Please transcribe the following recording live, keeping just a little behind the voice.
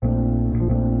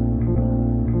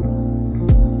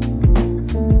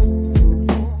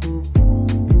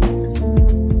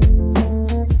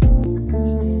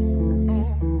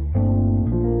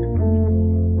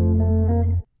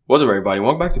What's up, everybody?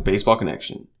 Welcome back to Baseball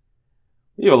Connection.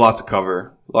 We have a lot to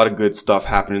cover. A lot of good stuff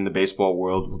happening in the baseball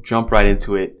world. We'll jump right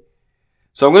into it.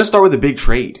 So I'm going to start with the big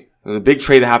trade. The big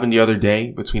trade that happened the other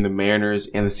day between the Mariners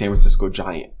and the San Francisco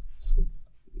Giants.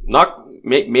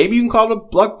 Maybe you can call it a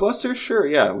blockbuster? Sure,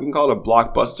 yeah, we can call it a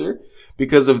blockbuster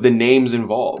because of the names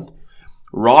involved.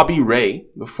 Robbie Ray,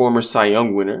 the former Cy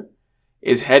Young winner,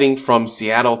 is heading from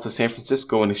Seattle to San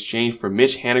Francisco in exchange for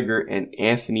Mitch Haniger and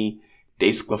Anthony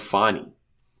DeSclafani.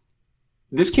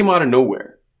 This came out of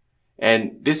nowhere,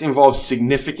 and this involves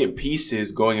significant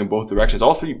pieces going in both directions.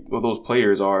 All three of those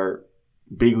players are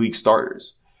big league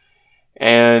starters.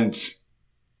 And,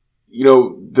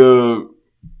 the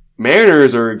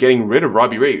Mariners are getting rid of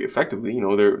Robbie Ray effectively.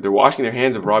 They're washing their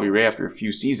hands of Robbie Ray after a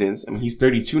few seasons. I mean, he's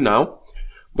 32 now,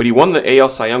 but he won the AL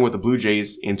Cy Young with the Blue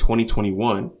Jays in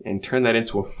 2021 and turned that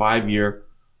into a 5-year,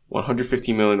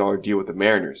 $115 million deal with the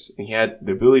Mariners. And he had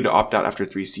the ability to opt out after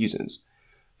 3 seasons.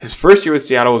 His first year with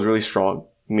Seattle was really strong.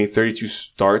 He made 32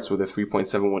 starts with a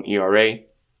 3.71 ERA.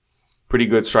 Pretty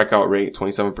good strikeout rate,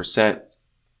 27%.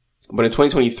 But in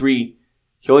 2023,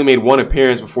 he only made one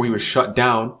appearance before he was shut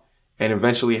down and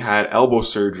eventually had elbow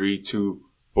surgery to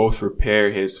both repair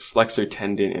his flexor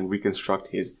tendon and reconstruct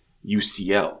his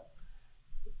UCL.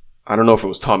 I don't know if it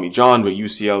was Tommy John, but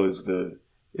UCL is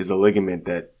the ligament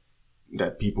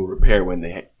that people repair when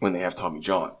they have Tommy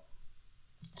John.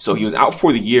 So he was out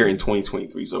for the year in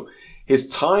 2023. So his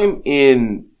time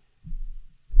in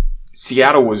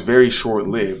Seattle was very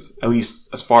short-lived, at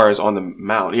least as far as on the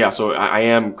mound. Yeah, so I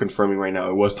am confirming right now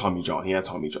it was Tommy John. He had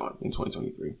Tommy John in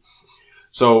 2023.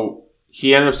 So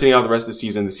he ended up sitting out the rest of the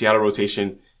season. The Seattle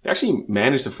rotation, they actually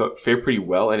managed to fare pretty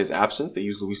well in his absence. They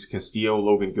used Luis Castillo,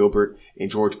 Logan Gilbert,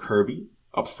 and George Kirby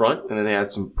up front. And then they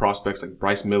had some prospects like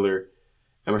Bryce Miller,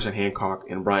 Emerson Hancock,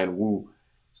 and Brian Wu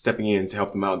stepping in to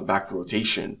help them out in the back of the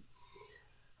rotation.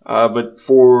 But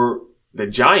for the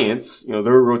Giants,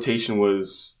 their rotation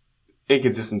was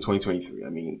inconsistent in 2023. I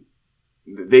mean,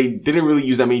 they didn't really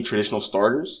use that many traditional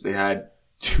starters. They had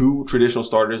 2 traditional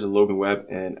starters in Logan Webb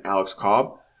and Alex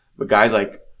Cobb. But guys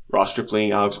like Ross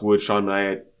Stripling, Alex Wood, Sean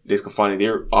Manaea, DeSclafani, they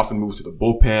were often moved to the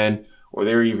bullpen or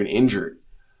they were even injured.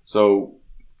 So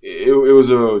it was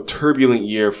a turbulent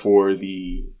year for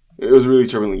the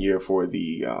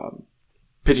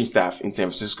pitching staff in San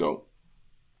Francisco.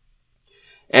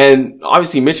 And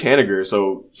obviously Mitch Haniger,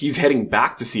 so he's heading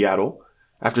back to Seattle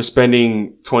after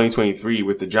spending 2023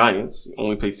 with the Giants. He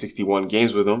only played 61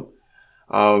 games with them.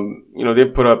 They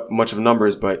didn't put up much of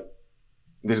numbers, but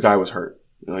this guy was hurt.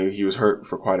 He was hurt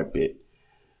for quite a bit.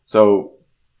 So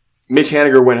Mitch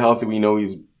Haniger, when healthy, we know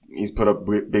he's put up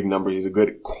big numbers. He's a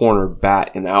good corner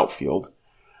bat in the outfield.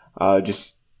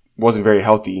 Just wasn't very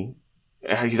healthy.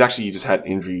 He's actually just had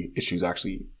injury issues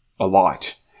actually a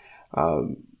lot.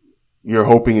 You're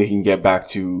hoping that he can get back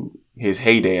to his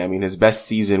heyday. I mean, his best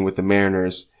season with the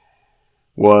Mariners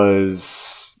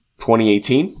was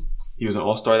 2018. He was an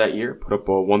all-star that year, put up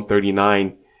a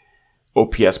 139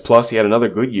 OPS plus. He had another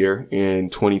good year in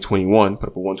 2021, put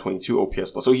up a 122 OPS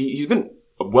plus. So he's been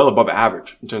well above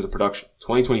average in terms of production.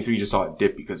 2023 just saw a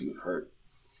dip because he was hurt.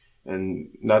 And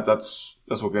that's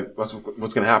what's going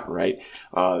to happen, right?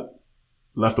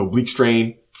 Left oblique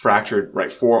strain, fractured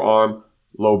right forearm,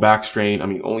 low back strain. I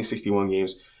mean, only 61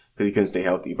 games because he couldn't stay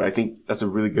healthy. But I think that's a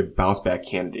really good bounce back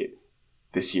candidate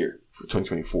this year for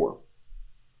 2024.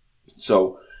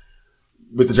 So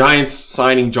with the Giants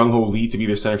signing Jung-Ho Lee to be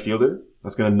their center fielder,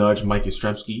 that's going to nudge Mike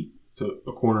Yastrzemski to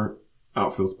a corner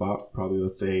outfield spot, probably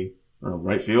let's say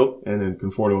right field, and then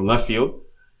Conforto in left field.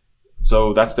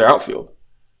 So that's their outfield.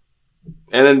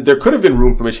 And then there could have been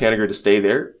room for Mitch Haniger to stay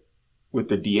there with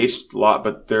the DH slot,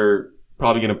 but they're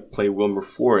probably going to play Wilmer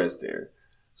Flores there.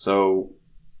 So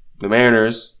the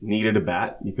Mariners needed a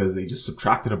bat because they just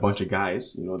subtracted a bunch of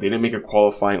guys. They didn't make a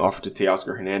qualifying offer to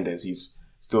Teoscar Hernandez. He's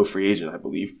still a free agent, I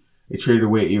believe. They traded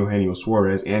away Eugenio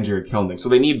Suarez and Jared Kelnick. So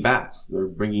they need bats. They're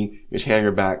bringing Mitch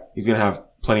Haniger back. He's going to have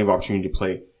plenty of opportunity to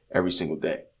play every single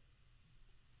day.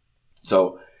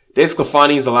 So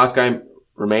DeSclafani is the last guy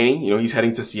remaining. He's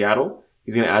heading to Seattle.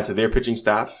 He's going to add to their pitching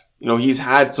staff. He's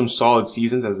had some solid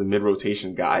seasons as a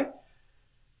mid-rotation guy.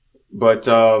 But,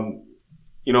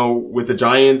 with the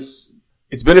Giants,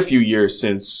 it's been a few years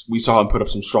since we saw him put up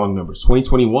some strong numbers.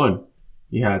 2021,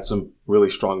 he had some really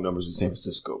strong numbers with San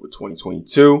Francisco. But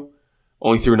 2022,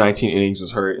 only threw 19 innings,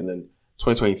 was hurt. And then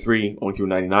 2023, only threw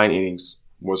 99 innings,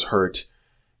 was hurt.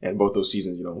 And both those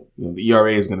seasons, the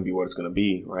ERA is going to be what it's going to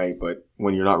be, right? But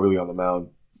when you're not really on the mound,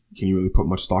 can you really put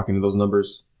much stock into those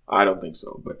numbers? I don't think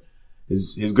so. But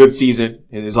his good season,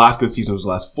 his last good season was the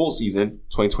last full season,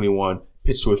 2021,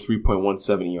 pitched to a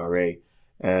 3.17 ERA,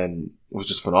 and it was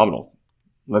just phenomenal.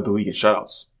 led the league in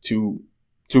shutouts. Two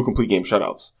complete game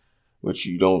shutouts, which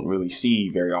you don't really see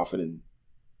very often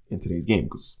in today's game.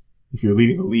 Because if you're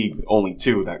leading the league with only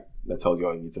 2, that tells you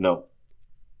all you need to know.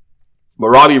 But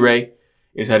Robbie Ray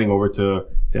is heading over to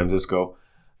San Francisco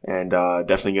and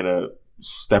definitely going to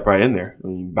step right in there. I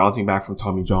mean, bouncing back from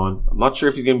Tommy John. I'm not sure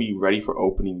if he's going to be ready for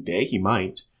opening day. He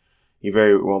might. He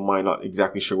very well might. Not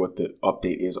exactly sure what the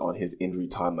update is on his injury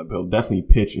timeline, but he'll definitely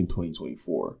pitch in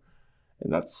 2024.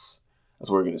 And that's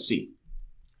what we're going to see.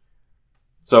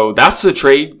 So that's the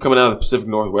trade coming out of the Pacific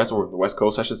Northwest, or the West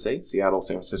Coast, I should say. Seattle,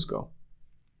 San Francisco.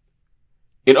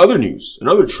 In other news,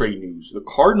 another trade news, the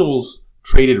Cardinals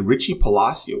traded Richie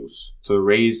Palacios to the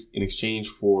Rays in exchange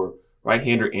for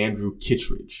right-hander Andrew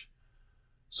Kittredge.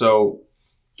 So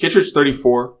Kittredge,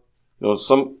 34.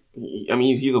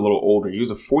 He's a little older. He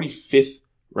was a 45th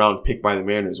round pick by the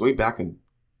Mariners way back in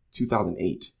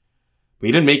 2008. But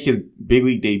he didn't make his big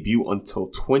league debut until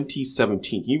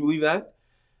 2017. Can you believe that?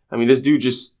 I mean, this dude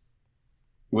just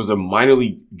was a minor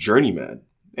league journeyman.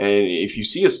 And if you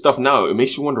see his stuff now, it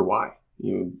makes you wonder why.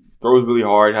 Throws really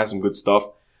hard, has some good stuff.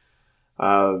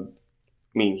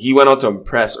 He went on to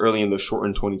impress early in the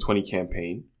shortened 2020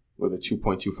 campaign with a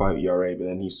 2.25 ERA, but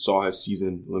then he saw his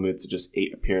season limited to just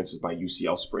 8 appearances by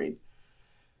UCL sprain.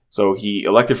 So he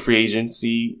elected free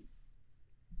agency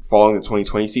following the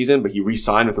 2020 season, but he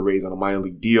re-signed with the Rays on a minor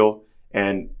league deal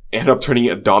and ended up turning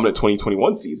in a dominant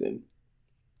 2021 season.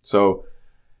 So,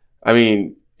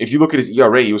 if you look at his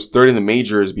ERA, he was third in the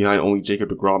majors behind only Jacob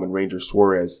deGrom and Ranger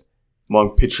Suarez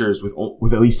among pitchers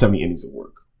with at least 70 innings of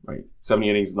work, right? 70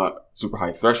 innings is not super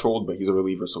high threshold, but he's a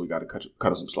reliever, so we got to cut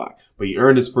him some slack. But he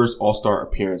earned his first All-Star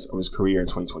appearance of his career in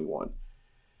 2021.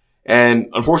 And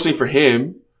unfortunately for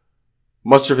him,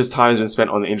 much of his time has been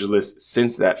spent on the injured list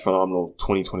since that phenomenal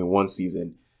 2021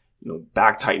 season.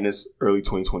 Back tightness early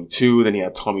 2022. Then he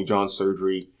had Tommy John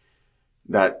surgery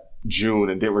that June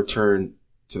and didn't return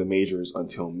to the majors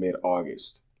until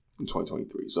mid-August in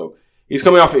 2023. So he's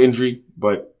coming off an injury,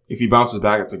 but if he bounces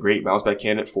back, that's a great bounce back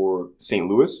candidate for St.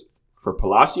 Louis. For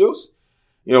Palacios,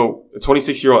 a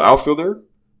 26-year-old outfielder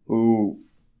who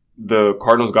the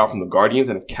Cardinals got from the Guardians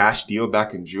in a cash deal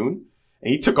back in June.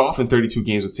 And he took off in 32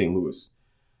 games with St. Louis.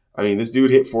 This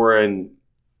dude hit for an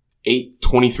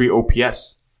 823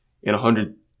 OPS in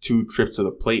 102 trips to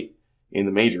the plate in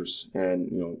the majors.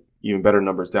 And, even better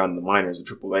numbers down in the minors in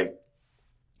AAA.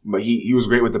 But he was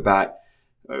great with the bat.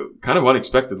 Kind of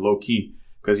unexpected, low-key,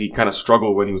 because he kind of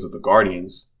struggled when he was at the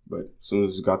Guardians. But as soon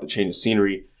as he got the change of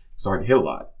scenery, he started to hit a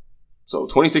lot. So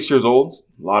 26 years old,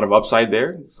 a lot of upside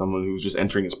there. Someone who's just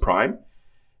entering his prime.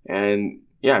 And,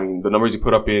 yeah, the numbers he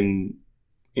put up in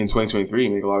 2023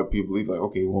 make a lot of people believe, like,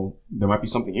 okay, well, there might be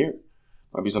something here.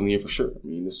 Might be something here for sure.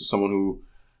 This is someone who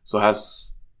still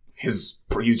has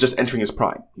he's just entering his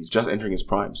prime. He's just entering his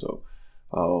prime. So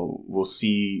we'll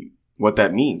see what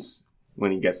that means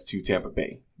when he gets to Tampa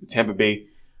Bay. The Tampa Bay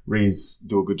Rays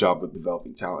do a good job with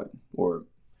developing talent. Or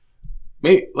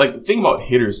maybe, the thing about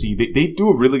hitters, see, they do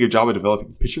a really good job of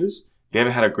developing pitchers. They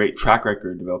haven't had a great track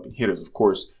record developing hitters. Of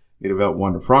course, they developed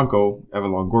Wander Franco,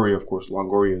 Evan Longoria. Of course,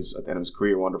 Longoria is at the end of his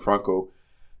career. Wander Franco,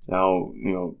 now,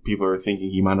 people are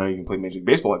thinking he might not even play Major League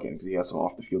Baseball again because he has some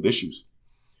off-the-field issues.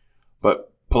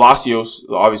 But Palacios,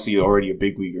 obviously already a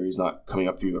big leaguer. He's not coming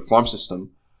up through the farm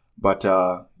system. But,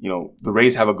 the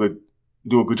Rays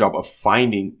do a good job of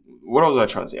finding, what was I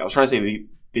trying to say? I was trying to say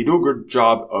they do a good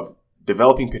job of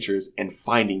developing pitchers and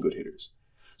finding good hitters.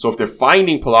 So if they're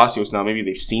finding Palacios now, maybe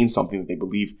they've seen something that they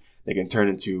believe they can turn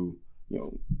into,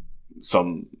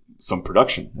 some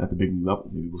production at the big league level.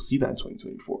 Maybe we'll see that in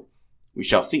 2024. We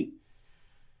shall see.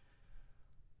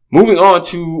 Moving on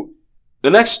to the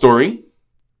next story.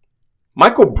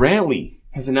 Michael Brantley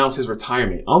has announced his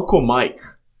retirement. Uncle Mike.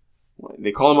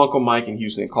 They call him Uncle Mike in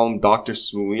Houston. They call him Dr.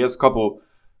 Smooth. He has a couple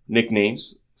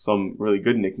nicknames, some really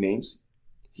good nicknames.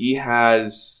 He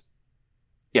has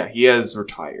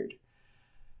retired.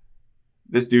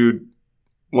 This dude,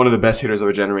 one of the best hitters of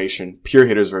a generation, pure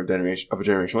hitters of a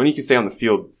generation. When he could stay on the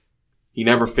field, he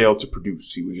never failed to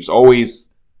produce. He was just always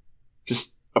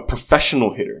just a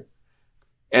professional hitter.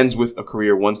 Ends with a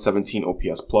career 117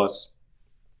 OPS plus,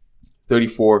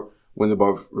 34 wins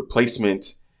above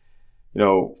replacement.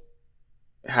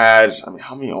 Had,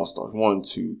 how many All-Stars? 1,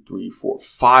 2, 3, 4,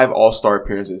 5 All-Star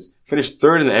appearances. Finished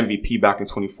third in the MVP back in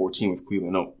 2014 with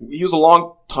Cleveland. No, he was a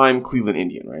long-time Cleveland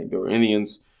Indian, right? They were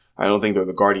Indians. I don't think they're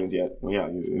the Guardians yet. Well, yeah,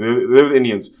 they were the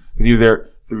Indians because he was there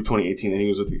through 2018, and he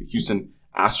was with the Houston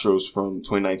Astros from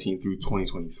 2019 through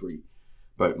 2023.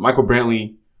 But Michael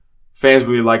Brantley, fans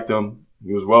really liked him.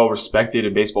 He was well respected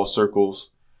in baseball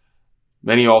circles.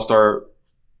 Many All-Star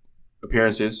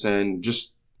appearances and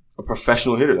just a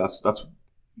professional hitter. That's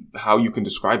how you can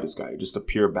describe this guy. Just a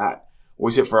pure bat.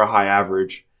 Always hit for a high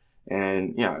average.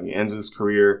 And yeah, he ends his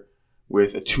career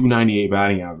with a 298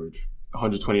 batting average,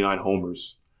 129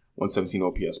 homers, 117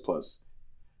 OPS plus.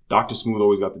 Dr. Smooth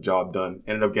always got the job done.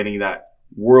 Ended up getting that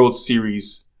World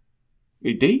Series.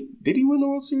 Wait, did he win the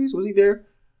World Series? Was he there?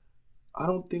 I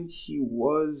don't think he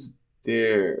was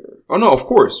there. Oh no, of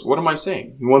course. What am I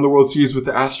saying? He won the World Series with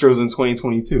the Astros in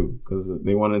 2022 because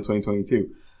they won in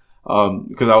 2022.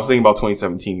 Because I was thinking about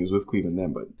 2017. He was with Cleveland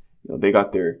then, but you know, they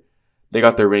got their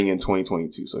ring in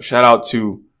 2022. So shout out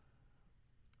to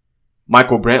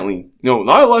Michael Brantley. You know,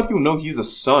 not a lot of people know he's the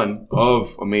son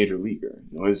of a major leaguer.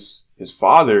 You know, his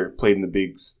father played in the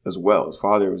bigs as well. His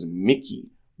father was Mickey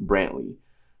Brantley,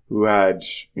 who had,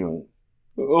 you know,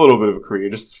 a little bit of a career,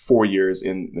 just 4 years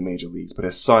in the major leagues. But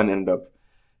his son ended up,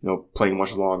 you know, playing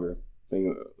much longer,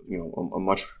 playing, you know, a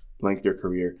much lengthier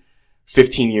career.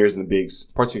 15 years in the bigs,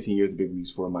 parts 15 years in the big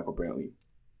leagues for Michael Brantley.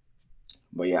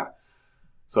 But yeah,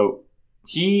 so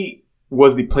he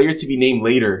was the player to be named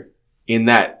later in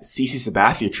that CC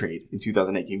Sabathia trade in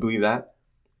 2008. Can you believe that?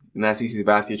 In that CC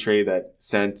Sabathia trade that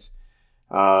sent,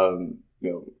 you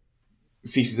know,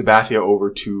 CC Sabathia over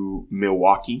to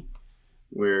Milwaukee,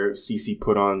 where CC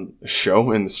put on a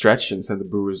show in the stretch and sent the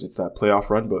Brewers into that playoff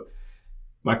run. But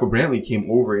Michael Brantley came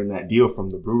over in that deal from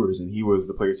the Brewers, and he was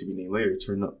the player to be named later.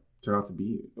 Turned out to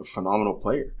be a phenomenal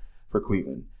player for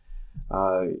Cleveland.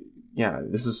 Yeah,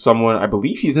 this is someone, I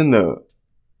believe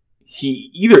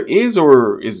he either is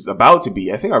or is about to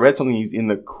be. I think I read something, he's in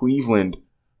the Cleveland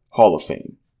Hall of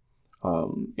Fame.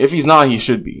 If he's not, he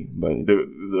should be. But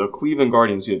the Cleveland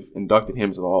Guardians have inducted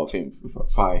him to the Hall of Fame,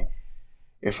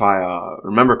 if I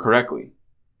remember correctly.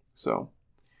 So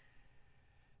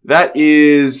that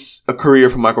is a career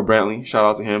for Michael Brantley. Shout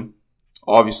out to him.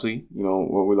 Obviously, you know,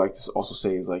 what we like to also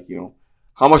say is, like, you know,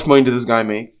 how much money did this guy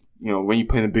make? You know, when you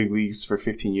play in the big leagues for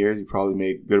 15 years, he probably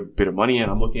made a good bit of money.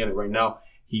 And I'm looking at it right now.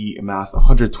 He amassed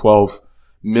 $112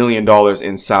 million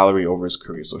in salary over his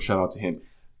career. So shout out to him.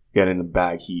 Getting the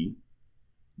bag he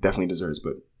definitely deserves.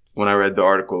 But when I read the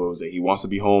article, it was that he wants to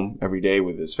be home every day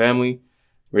with his family,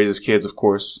 raise his kids, of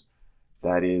course.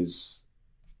 That's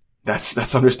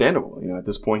understandable. You know, at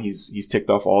this point, he's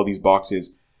ticked off all these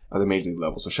boxes at the major league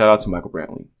level. So shout out to Michael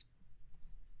Brantley.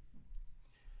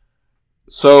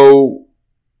 So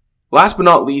last but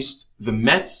not least, the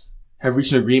Mets have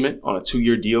reached an agreement on a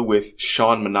 2-year deal with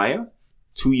Sean Manaea.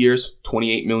 2 years,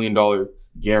 $28 million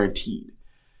guaranteed.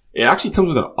 It actually comes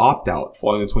with an opt-out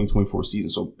following the 2024 season.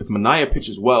 So if Manaea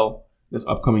pitches well this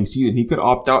upcoming season, he could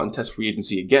opt out and test free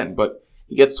agency again, but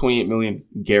he gets $28 million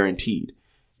guaranteed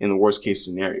in the worst case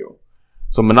scenario.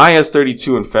 So Manaea is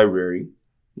 32 in February.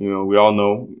 You know, we all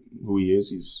know who he is.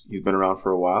 He's been around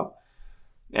for a while.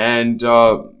 And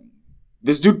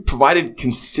this dude provided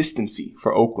consistency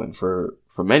for Oakland for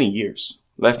many years.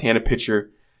 Left-handed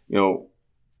pitcher. You know,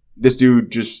 this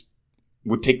dude just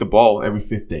would take the ball every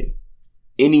fifth day.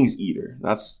 Innings eater.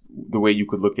 That's the way you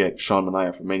could look at Sean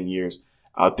Manaea for many years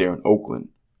out there in Oakland.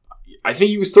 I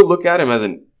think you could still look at him as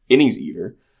an innings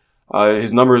eater.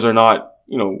 His numbers are not,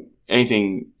 you know,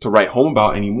 anything to write home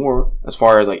about anymore as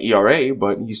far as like ERA,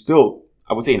 but he's still,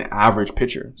 I would say, an average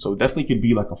pitcher. So definitely could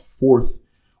be like a fourth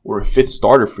or a fifth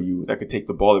starter for you that could take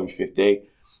the ball every fifth day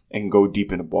and go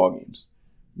deep into ball games.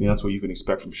 I mean, that's what you can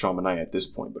expect from Sean Manaea at this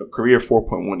point. But a career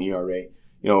 4.1 ERA, you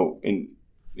know, in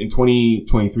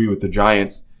 2023 with the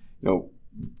Giants, you know,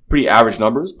 pretty average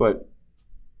numbers, but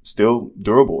still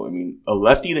durable. I mean, a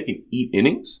lefty that can eat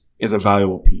innings is a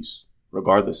valuable piece,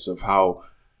 regardless of how,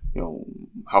 you know,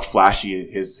 how flashy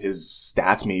his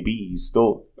stats may be. He's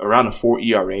still around a 4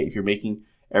 ERA. If you're making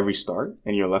every start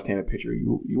and you're a left-handed pitcher,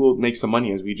 you will make some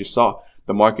money, as we just saw.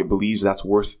 The market believes that's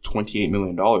worth $28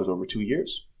 million over 2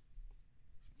 years.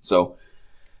 So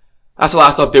that's the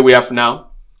last update we have for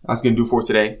now. That's going to do for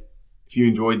today. If you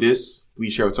enjoyed this,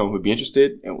 please share with someone who'd be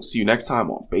interested, and we'll see you next time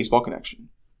on Baseball Connection.